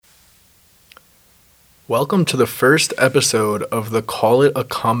Welcome to the first episode of the Call It a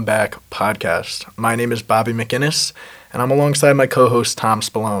Comeback podcast. My name is Bobby McInnes, and I'm alongside my co-host Tom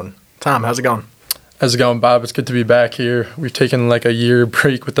Spallone. Tom, how's it going? How's it going, Bob? It's good to be back here. We've taken like a year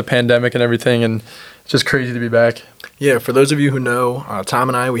break with the pandemic and everything, and it's just crazy to be back. Yeah, for those of you who know, Tom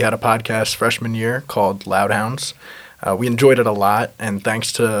and I, we had a podcast freshman year called Loudhounds. We enjoyed it a lot, and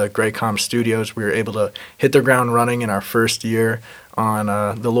thanks to Greycomm Studios, we were able to hit the ground running in our first year on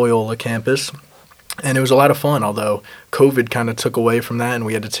the Loyola campus. And it was a lot of fun, although COVID kind of took away from that, and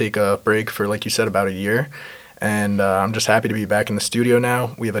we had to take a break for, like you said, about a year. And I'm just happy to be back in the studio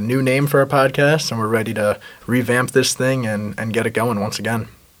now. We have a new name for our podcast, and we're ready to revamp this thing and get it going once again.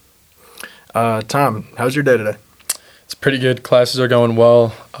 Tom, how's your day today? It's pretty good. Classes are going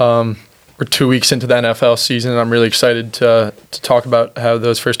well. We're 2 weeks into the NFL season, and I'm really excited to talk about how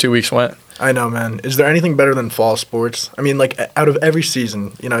those first 2 weeks went. I know, man. Is there anything better than fall sports? I mean, like, out of every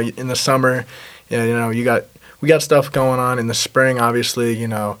season, in the summer, we got stuff going on. In the spring, obviously, you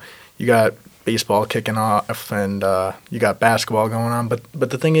got baseball kicking off, and you got basketball going on. But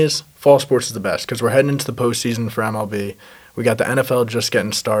the thing is, fall sports is the best because we're heading into the postseason for MLB. We got the NFL just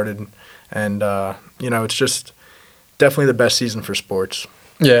getting started, and it's just definitely the best season for sports.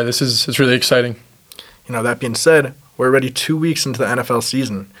 Yeah, it's really exciting. That being said, we're already 2 weeks into the NFL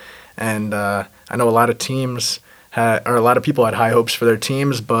season, and I know a lot of people had high hopes for their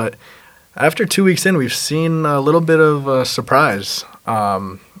teams, but after 2 weeks in, we've seen a little bit of a surprise.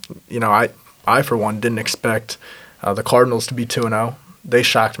 I for one didn't expect the Cardinals to be 2-0. They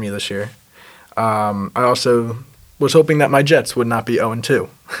shocked me this year. I also was hoping that my Jets would not be 0-2.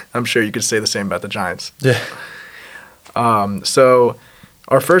 I'm sure you could say the same about the Giants. Yeah. So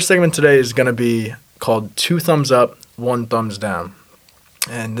our first segment today is going to be called 2 Thumbs Up, 1 Thumbs Down.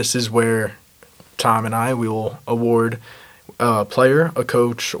 And this is where Tom and I, we will award a player, a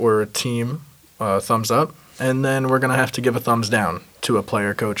coach, or a team thumbs up, and then we're going to have to give a thumbs down to a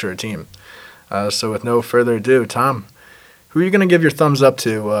player, coach, or a team. So with no further ado, Tom, who are you going to give your thumbs up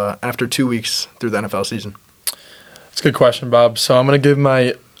to after 2 weeks through the NFL season? That's a good question, Bob. So I'm going to give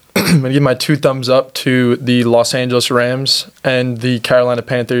my 2 thumbs up to the Los Angeles Rams and the Carolina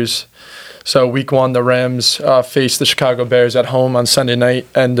Panthers. So week 1, the Rams faced the Chicago Bears at home on Sunday night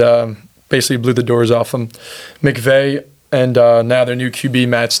and basically blew the doors off them. McVay and now their new QB,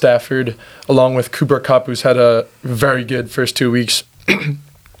 Matt Stafford, along with Cooper Kupp, who's had a very good first 2 weeks,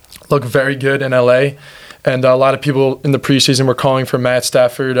 look very good in LA. And a lot of people in the preseason were calling for Matt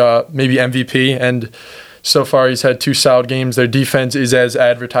Stafford, maybe MVP. And so far he's had 2 solid games. Their defense is as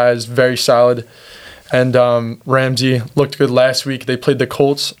advertised, very solid. And Ramsey looked good last week. They played the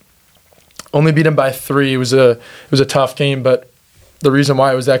Colts. Only beat them by 3. It was a tough game, but the reason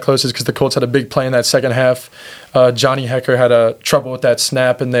why it was that close is because the Colts had a big play in that second half. Johnny Hecker had trouble with that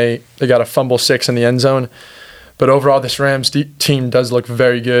snap, and they got a fumble 6 in the end zone. But overall, this Rams team does look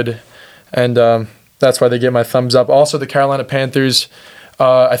very good, and that's why they get my thumbs up. Also, the Carolina Panthers,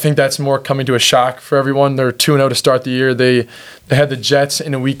 I think that's more coming to a shock for everyone. They're 2-0 to start the year. They had the Jets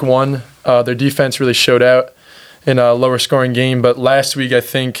in week 1. Their defense really showed out in a lower scoring game. But last week, I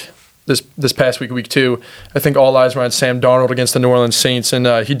think, this past week 2, I think all eyes were on Sam Darnold against the New Orleans Saints,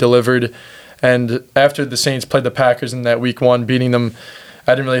 and he delivered. And after the Saints played the Packers in that week 1, beating them,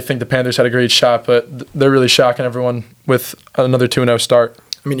 I didn't really think the Panthers had a great shot, but they're really shocking everyone with another 2-0 start.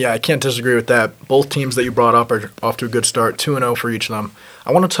 I mean, yeah, I can't disagree with that. Both teams that you brought up are off to a good start, 2-0 for each of them.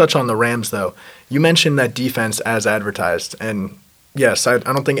 I want to touch on the Rams, though. You mentioned that defense as advertised, and yes, I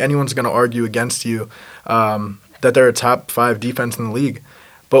don't think anyone's going to argue against you that they're a top 5 defense in the league.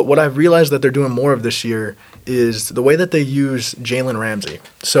 But what I've realized that they're doing more of this year is the way that they use Jalen Ramsey.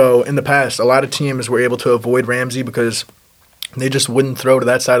 So in the past, a lot of teams were able to avoid Ramsey because they just wouldn't throw to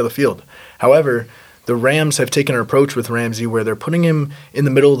that side of the field. However, the Rams have taken an approach with Ramsey where they're putting him in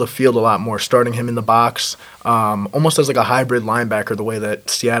the middle of the field a lot more, starting him in the box, almost as like a hybrid linebacker, the way that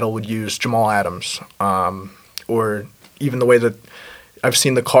Seattle would use Jamal Adams, or even the way that I've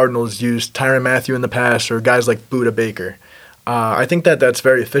seen the Cardinals use Tyrann Mathieu in the past, or guys like Budda Baker. I think that's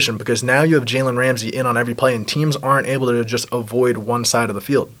very efficient because now you have Jalen Ramsey in on every play, and teams aren't able to just avoid one side of the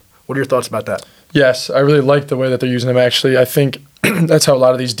field. What are your thoughts about that? Yes, I really like the way that they're using him, actually. I think that's how a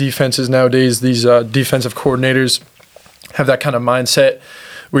lot of these defenses nowadays, these defensive coordinators, have that kind of mindset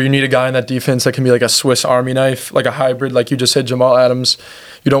where you need a guy in that defense that can be like a Swiss Army knife, like a hybrid, like you just said, Jamal Adams.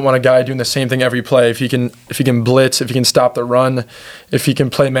 You don't want a guy doing the same thing every play. If he can blitz, if he can stop the run, if he can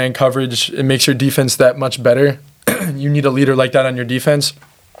play man coverage, it makes your defense that much better. You need a leader like that on your defense.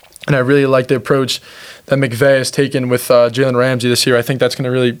 And I really like the approach that McVay has taken with Jalen Ramsey this year. I think that's going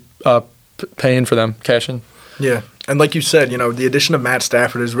to really pay in for them, cash in. Yeah, And like you said, the addition of Matt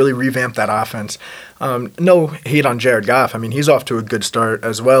Stafford has really revamped that offense. No hate on Jared Goff. I mean, he's off to a good start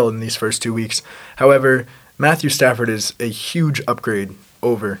as well in these first 2 weeks. However, Matthew Stafford is a huge upgrade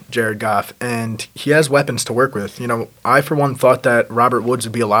over Jared Goff, and he has weapons to work with. I, for one, thought that Robert Woods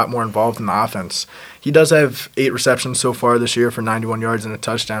would be a lot more involved in the offense. He does have 8 receptions so far this year for 91 yards and a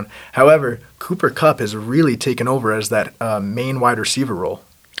touchdown. However, Cooper Kupp has really taken over as that main wide receiver role.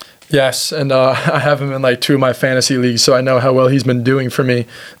 Yes, and I have him in 2 of my fantasy leagues, so I know how well he's been doing for me.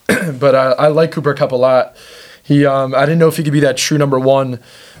 But I like Cooper Kupp a lot. I didn't know if he could be that true number one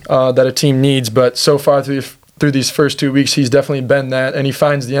that a team needs, but so far through these first 2 weeks, he's definitely been that, and he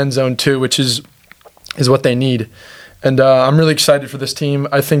finds the end zone too, which is what they need. And I'm really excited for this team.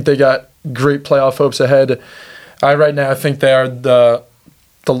 I think they got great playoff hopes ahead. Right now, I think they are the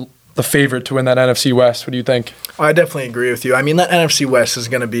favorite to win that NFC West. What do you think? I definitely agree with you. I mean, that NFC West is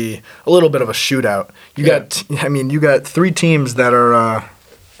going to be a little bit of a shootout. You got 3 teams that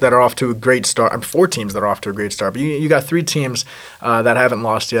are off to a great start. 4 teams that are off to a great start. But you got 3 teams that haven't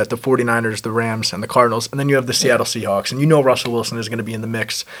lost yet, the 49ers, the Rams, and the Cardinals. And then you have the Seattle Seahawks. And Russell Wilson is going to be in the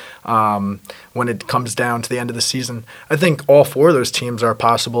mix when it comes down to the end of the season. I think all 4 of those teams are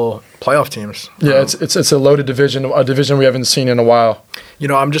possible playoff teams. Yeah, it's a loaded division, a division we haven't seen in a while.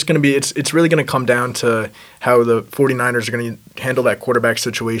 I'm just going to be – it's really going to come down to how the 49ers are going to handle that quarterback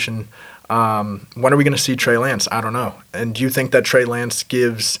situation. When are we going to see Trey Lance? I don't know. And do you think that Trey Lance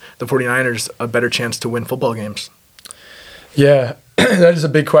gives the 49ers a better chance to win football games? Yeah, that is a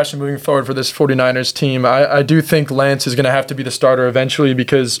big question moving forward for this 49ers team. I do think Lance is going to have to be the starter eventually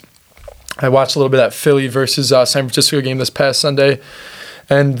because I watched a little bit of that Philly versus San Francisco game this past Sunday,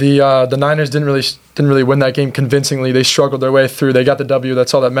 and the Niners didn't really win that game convincingly. They struggled their way through. They got the W.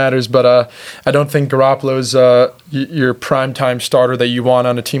 That's all that matters. But I don't think Garoppolo's your primetime starter that you want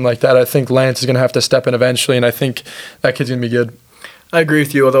on a team like that. I think Lance is going to have to step in eventually, and I think that kid's going to be good. I agree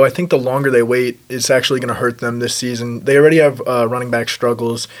with you, although I think the longer they wait, it's actually going to hurt them this season. They already have running back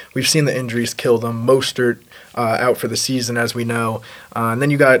struggles. We've seen the injuries kill them. Mostert out for the season, as we know. And then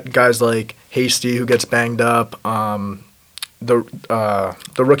you got guys like Hasty who gets banged up. The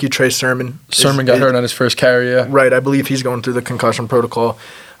rookie Trey Sermon. Sermon got hurt on his first carry, yeah. Right, I believe he's going through the concussion protocol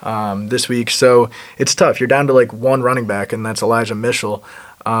this week. So it's tough. You're down to 1 running back, and that's Elijah Mitchell.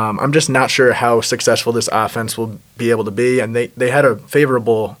 I'm just not sure how successful this offense will be able to be. And they had a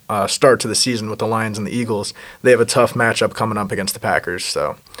favorable start to the season with the Lions and the Eagles. They have a tough matchup coming up against the Packers.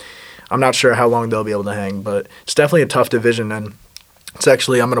 So I'm not sure how long they'll be able to hang. But it's definitely a tough division, and it's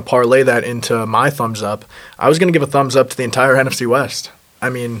actually, I'm going to parlay that into my thumbs up. I was going to give a thumbs up to the entire NFC West. I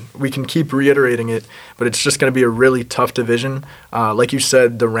mean, we can keep reiterating it, but it's just going to be a really tough division. Like you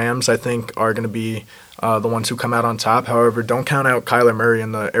said, the Rams, I think, are going to be the ones who come out on top. However, don't count out Kyler Murray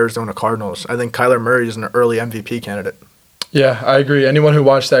and the Arizona Cardinals. I think Kyler Murray is an early MVP candidate. Yeah, I agree. Anyone who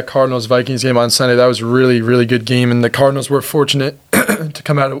watched that Cardinals-Vikings game on Sunday, that was a really, really good game, and the Cardinals were fortunate to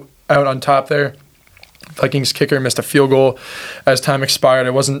come out on top there. Vikings kicker missed a field goal as time expired.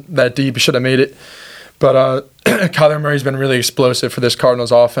 It wasn't that deep. He should have made it. But Kyler Murray's been really explosive for this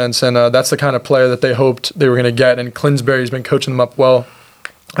Cardinals offense, and that's the kind of player that they hoped they were going to get, and Clinsbury's been coaching them up well.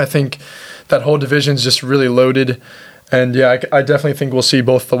 I think that whole division's just really loaded, and yeah, I definitely think we'll see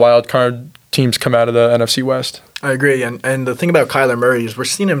both the wild card teams come out of the NFC West. I agree, and the thing about Kyler Murray is we're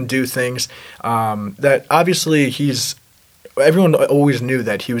seeing him do things that obviously everyone always knew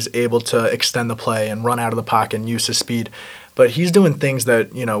that he was able to extend the play and run out of the pocket and use his speed. But he's doing things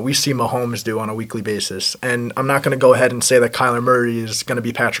that, we see Mahomes do on a weekly basis. And I'm not going to go ahead and say that Kyler Murray is going to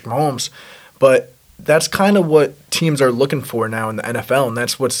be Patrick Mahomes, but that's kind of what teams are looking for now in the NFL, and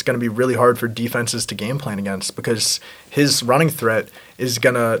that's what's going to be really hard for defenses to game plan against because his running threat is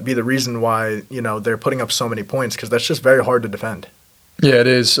going to be the reason why, they're putting up so many points because that's just very hard to defend. Yeah, it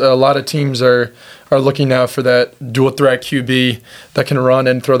is. A lot of teams are looking now for that dual threat QB that can run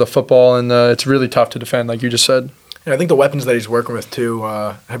and throw the football, and it's really tough to defend, like you just said. Yeah, I think the weapons that he's working with, too,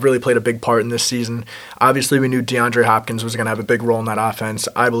 have really played a big part in this season. Obviously, we knew DeAndre Hopkins was going to have a big role in that offense.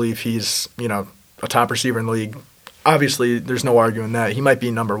 I believe he's, a top receiver in the league. Obviously, there's no arguing that. He might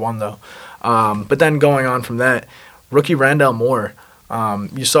be number 1, though. But then going on from that, rookie Randall Moore,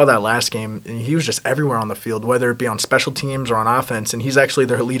 you saw that last game, and he was just everywhere on the field, whether it be on special teams or on offense, and he's actually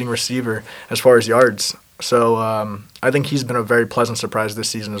their leading receiver as far as yards. So I think he's been a very pleasant surprise this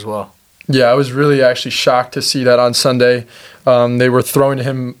season as well. Yeah, I was really actually shocked to see that on Sunday. They were throwing to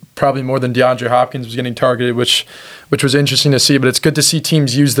him probably more than DeAndre Hopkins was getting targeted, which was interesting to see. But it's good to see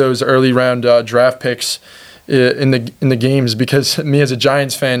teams use those early round draft picks in the games because me as a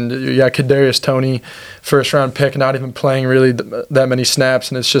Giants fan, Kadarius Toney, first round pick, not even playing really that many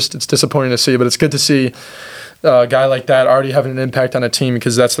snaps, and it's disappointing to see. But it's good to see a guy like that already having an impact on a team,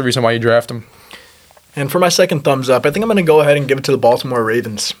 because that's the reason why you draft him. And for my second thumbs up, I think I'm going to go ahead and give it to the Baltimore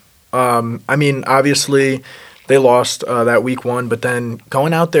Ravens. I mean, obviously, they lost that week 1, but then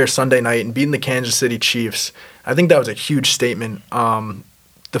going out there Sunday night and beating the Kansas City Chiefs, I think that was a huge statement.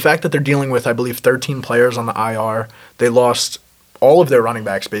 The fact that they're dealing with, I believe, 13 players on the IR, they lost all of their running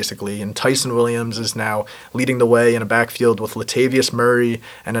backs, basically, and Tyson Williams is now leading the way in a backfield with Latavius Murray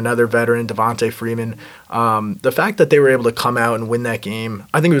and another veteran, Devontae Freeman. The fact that they were able to come out and win that game,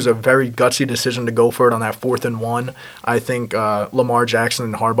 I think it was a very gutsy decision to go for it on that 4th and 1. I think Lamar Jackson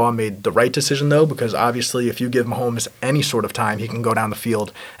and Harbaugh made the right decision, though, because obviously if you give Mahomes any sort of time, he can go down the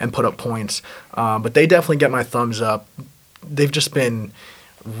field and put up points. But they definitely get my thumbs up. They've just been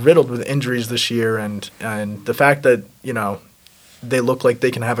riddled with injuries this year, and the fact that, they look like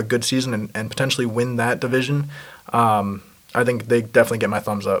they can have a good season and potentially win that division, I think they definitely get my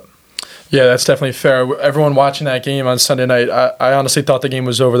thumbs up. Yeah, that's definitely fair. Everyone watching that game on Sunday night, I honestly thought the game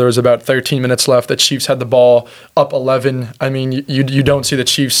was over. There was about 13 minutes left. The Chiefs had the ball up 11. I mean, you don't see the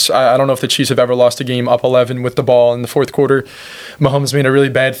Chiefs. I don't know if the Chiefs have ever lost a game up 11 with the ball in the fourth quarter. Mahomes made a really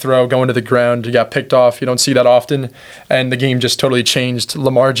bad throw going to the ground. He got picked off. You don't see that often. And the game just totally changed.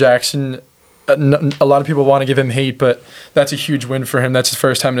 Lamar Jackson, a lot of people want to give him hate, but that's a huge win for him. That's his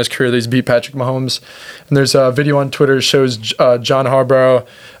first time in his career that he's beat Patrick Mahomes. And there's a video on Twitter that shows John Harbaugh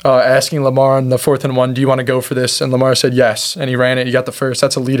asking Lamar on the 4th and 1, do you want to go for this? And Lamar said yes, and he ran it. He got the first.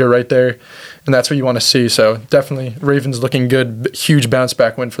 That's a leader right there, and that's what you want to see. So definitely Ravens looking good. Huge bounce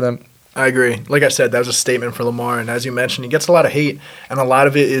back win for them. I agree. Like I said, that was a statement for Lamar, and as you mentioned, he gets a lot of hate, and a lot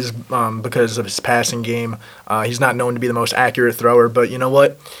of it is because of his passing game. He's not known to be the most accurate thrower, but you know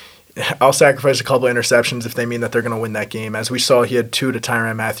what? I'll sacrifice a couple of interceptions if they mean that they're going to win that game. As we saw, he had 2 to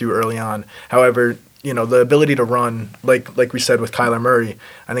Tyrann Mathieu early on. However, the ability to run, like we said with Kyler Murray,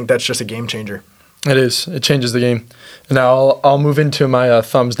 I think that's just a game changer. It is. It changes the game. And now I'll move into my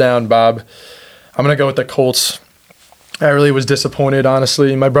thumbs down, Bob. I'm going to go with the Colts. I really was disappointed,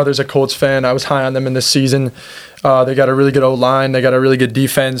 honestly. My brother's a Colts fan. I was high on them in this season. They got a really good O-line. They got a really good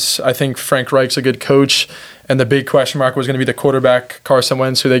defense. I think Frank Reich's a good coach. And the big question mark was going to be the quarterback, Carson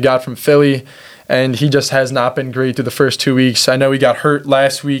Wentz, who they got from Philly. And he just has not been great through the first 2 weeks. I know he got hurt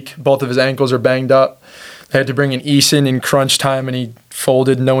last week. Both of his ankles are banged up. They had to bring in Eason in crunch time, and he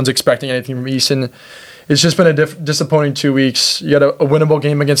folded. No one's expecting anything from Eason. It's just been a disappointing 2 weeks. You had a winnable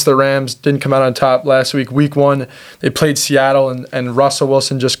game against the Rams. Didn't come out on top last week. Week 1, they played Seattle, and Russell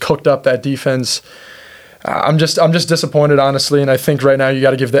Wilson just cooked up that defense. I'm just disappointed, honestly, and I think right now you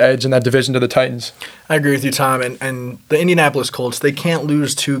got to give the edge in that division to the Titans. I agree with you, Tom. And the Indianapolis Colts, they can't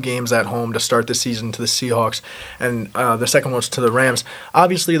lose 2 games at home to start the season to the Seahawks, and the second one's to the Rams.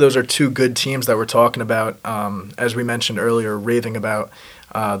 Obviously, those are 2 good teams that we're talking about, as we mentioned earlier, raving about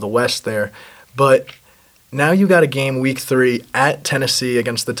the West there. But now you got a game week 3 at Tennessee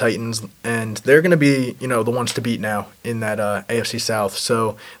against the Titans, and they're going to be, the ones to beat now in that AFC South.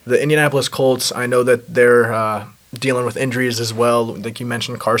 So the Indianapolis Colts, I know that they're dealing with injuries as well. Like you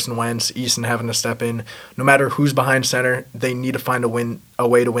mentioned, Carson Wentz, Eason having to step in. No matter who's behind center, they need to find a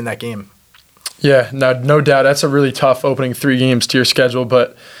way to win that game. Yeah, no doubt. That's a really tough opening 3 games to your schedule,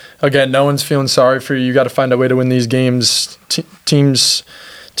 but again, no one's feeling sorry for you. You got to find a way to win these games. Teams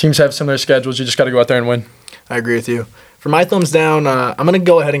have similar schedules. You just got to go out there and win. I agree with you. For my thumbs down, I'm going to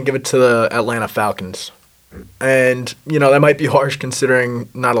go ahead and give it to the Atlanta Falcons. And, that might be harsh considering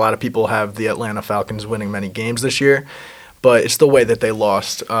not a lot of people have the Atlanta Falcons winning many games this year. But it's the way that they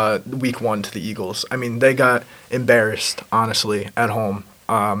lost week 1 to the Eagles. I mean, they got embarrassed, honestly, at home.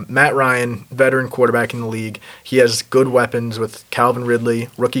 Matt Ryan, veteran quarterback in the league. He has good weapons with Calvin Ridley,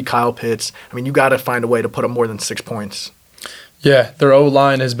 rookie Kyle Pitts. I mean, you got to find a way to put up more than 6 points. Yeah, their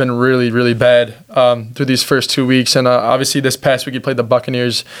O-line has been really, really bad through these first 2 weeks. And obviously this past week you played the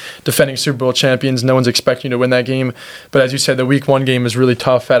Buccaneers, defending Super Bowl champions. No one's expecting you to win that game. But as you said, the week 1 game was really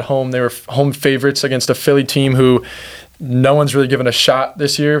tough at home. They were home favorites against a Philly team who no one's really given a shot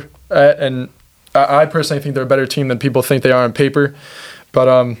this year. And I personally think they're a better team than people think they are on paper.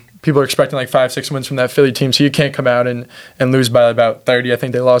 But people are expecting like 5-6 wins from that Philly team. So you can't come out and lose by about 30. I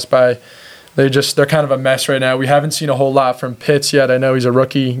think they lost by... They're kind of a mess right now. We haven't seen a whole lot from Pitts yet. I know he's a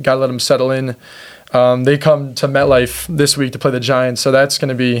rookie. Got to let him settle in. They come to MetLife this week to play the Giants, so it's a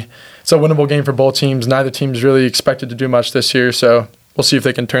winnable game for both teams. Neither team's really expected to do much this year, so we'll see if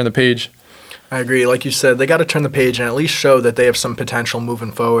they can turn the page. I agree. Like you said, they got to turn the page and at least show that they have some potential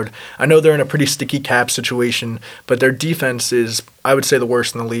moving forward. I know they're in a pretty sticky cap situation, but their defense is, I would say, the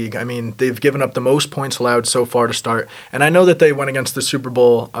worst in the league. I mean, they've given up the most points allowed so far to start. And I know that they went against the Super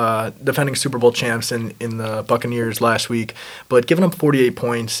Bowl, defending Super Bowl champs in the Buccaneers last week, but giving up 48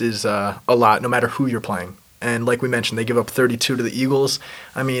 points is a lot, no matter who you're playing. And like we mentioned, they give up 32 to the Eagles.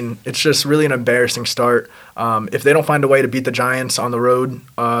 I mean, it's just really an embarrassing start. If they don't find a way to beat the Giants on the road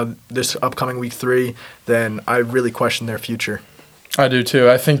this upcoming week 3, then I really question their future. I do too.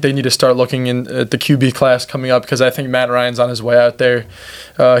 I think they need to start looking at the QB class coming up because I think Matt Ryan's on his way out there.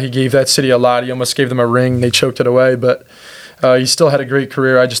 He gave that city a lot. He almost gave them a ring. They choked it away, but he still had a great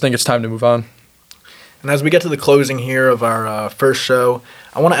career. I just think it's time to move on. And as we get to the closing here of our first show,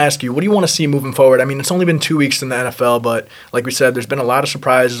 I want to ask you, what do you want to see moving forward? I mean, it's only been 2 weeks in the NFL, but like we said, there's been a lot of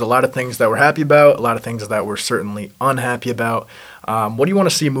surprises, a lot of things that we're happy about, a lot of things that we're certainly unhappy about. What do you want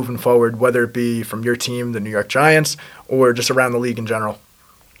to see moving forward, whether it be from your team, the New York Giants, or just around the league in general?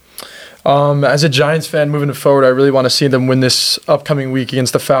 As a Giants fan moving forward, I really want to see them win this upcoming week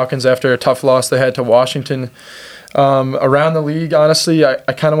against the Falcons after a tough loss they had to Washington. Around the league, honestly, I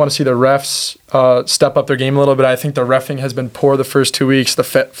kind of want to see the refs step up their game a little bit. I think the reffing has been poor the first 2 weeks. The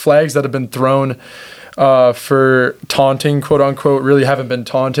flags that have been thrown for taunting, quote unquote, really haven't been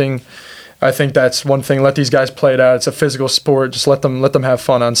taunting. I think that's one thing. Let these guys play it out. It's a physical sport. Just let them have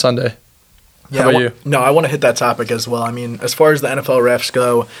fun on Sunday. Yeah, How about you? No, I want to hit that topic as well. I mean, as far as the NFL refs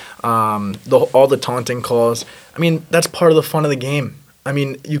go, all the taunting calls, I mean, that's part of the fun of the game. I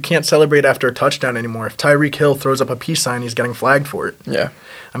mean, you can't celebrate after a touchdown anymore. If Tyreek Hill throws up a peace sign, he's getting flagged for it. Yeah.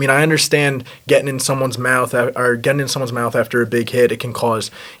 I mean, I understand getting in someone's mouth after a big hit. It can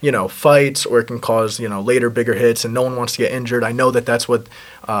cause, fights, or it can cause, later bigger hits, and no one wants to get injured. I know that that's what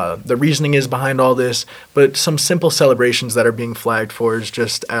the reasoning is behind all this, but some simple celebrations that are being flagged for is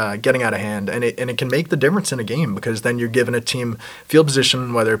just getting out of hand, and it can make the difference in a game because then you're giving a team field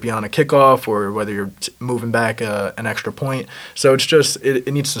position, whether it be on a kickoff or whether you're moving back an extra point. So it's just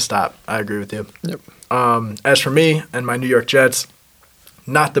it needs to stop. I agree with you. Yep. As for me and my New York Jets,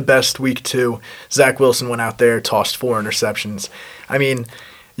 not the best week 2. Zach Wilson went out there, tossed 4 interceptions. I mean,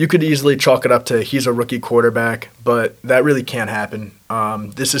 you could easily chalk it up to he's a rookie quarterback, but that really can't happen.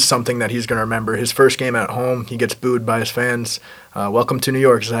 This is something that he's going to remember. His first game at home, he gets booed by his fans. Welcome to New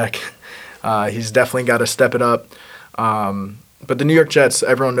York, Zach. He's definitely got to step it up. But the New York Jets,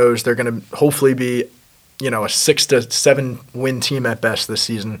 everyone knows they're going to hopefully be a 6 to 7 win team at best this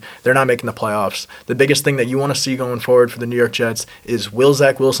season. They're not making the playoffs. The biggest thing that you want to see going forward for the New York Jets is, will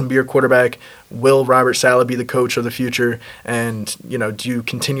Zach Wilson be your quarterback? Will Robert Saleh be the coach of the future? And, do you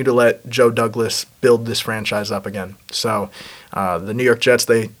continue to let Joe Douglas build this franchise up again? So the New York Jets,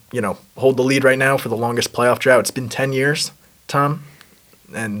 they, hold the lead right now for the longest playoff drought. It's been 10 years, Tom,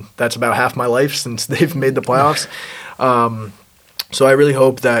 and that's about half my life since they've made the playoffs. So I really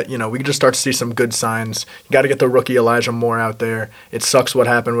hope that, we can just start to see some good signs. You got to get the rookie Elijah Moore out there. It sucks what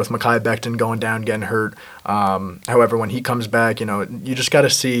happened with Mekhi Becton going down, getting hurt. However, when he comes back, you just got to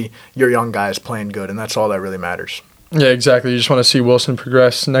see your young guys playing good, and that's all that really matters. Yeah, exactly. You just want to see Wilson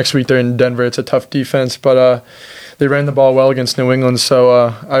progress. Next week they're in Denver. It's a tough defense, but they ran the ball well against New England. So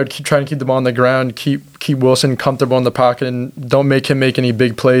I would keep trying to keep the ball on the ground, keep Wilson comfortable in the pocket, and don't make him make any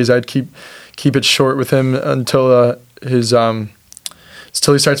big plays. I'd keep it short with him until he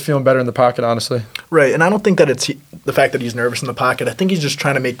starts feeling better in the pocket, honestly. Right, and I don't think that it's the fact that he's nervous in the pocket. I think he's just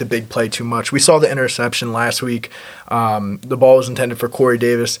trying to make the big play too much. We saw the interception last week. The ball was intended for Corey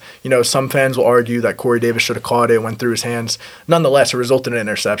Davis. Some fans will argue that Corey Davis should have caught it, went through his hands. Nonetheless, it resulted in an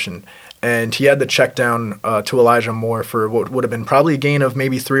interception. And he had the check down to Elijah Moore for what would have been probably a gain of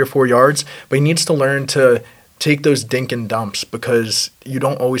maybe 3 or 4 yards, but he needs to learn to take those dink and dumps because you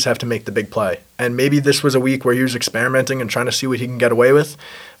don't always have to make the big play. And maybe this was a week where he was experimenting and trying to see what he can get away with.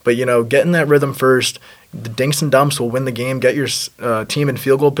 But, get in that rhythm first. The dinks and dumps will win the game, get your team in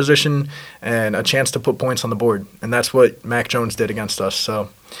field goal position, and a chance to put points on the board. And that's what Mac Jones did against us. So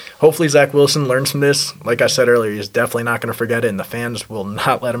hopefully Zach Wilson learns from this. Like I said earlier, he's definitely not going to forget it, and the fans will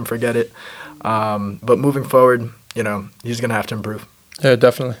not let him forget it. But moving forward, he's going to have to improve. Yeah,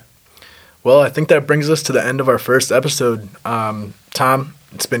 definitely. Well, I think that brings us to the end of our first episode. Tom,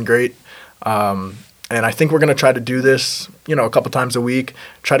 it's been great. And I think we're going to try to do this, a couple times a week,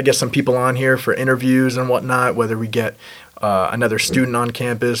 try to get some people on here for interviews and whatnot, whether we get another student on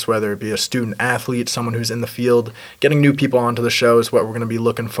campus, whether it be a student athlete, someone who's in the field. Getting new people onto the show is what we're going to be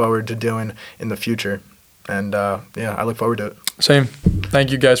looking forward to doing in the future. And, I look forward to it. Same.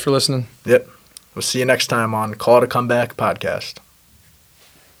 Thank you guys for listening. Yep. We'll see you next time on Call to Comeback Podcast.